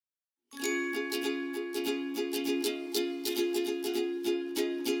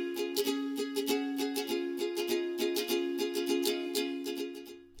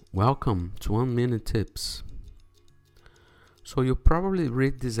Welcome to 1 Minute Tips. So you probably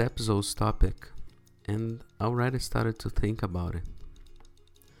read this episode's topic and already started to think about it,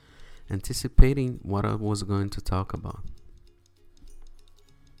 anticipating what I was going to talk about.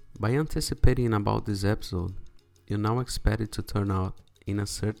 By anticipating about this episode, you now expect it to turn out in a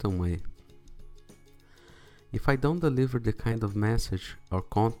certain way. If I don't deliver the kind of message or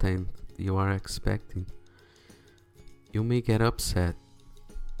content you are expecting, you may get upset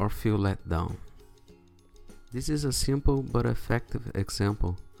or feel let down. This is a simple but effective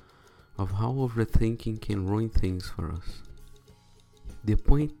example of how overthinking can ruin things for us. The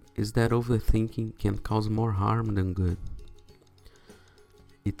point is that overthinking can cause more harm than good.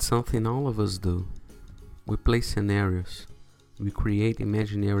 It's something all of us do. We play scenarios, we create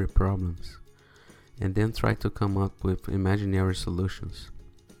imaginary problems, and then try to come up with imaginary solutions,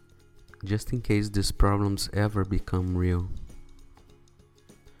 just in case these problems ever become real.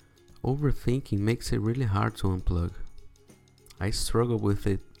 Overthinking makes it really hard to unplug. I struggle with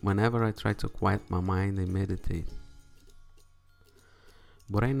it whenever I try to quiet my mind and meditate.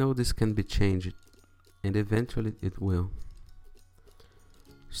 But I know this can be changed, and eventually it will.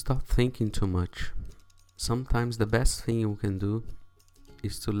 Stop thinking too much. Sometimes the best thing you can do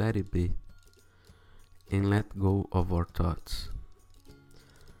is to let it be and let go of our thoughts.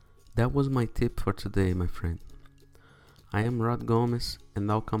 That was my tip for today, my friend. I am Rod Gomes and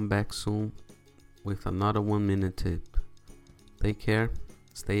I'll come back soon with another 1 minute tip. Take care,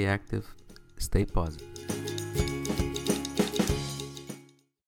 stay active, stay positive.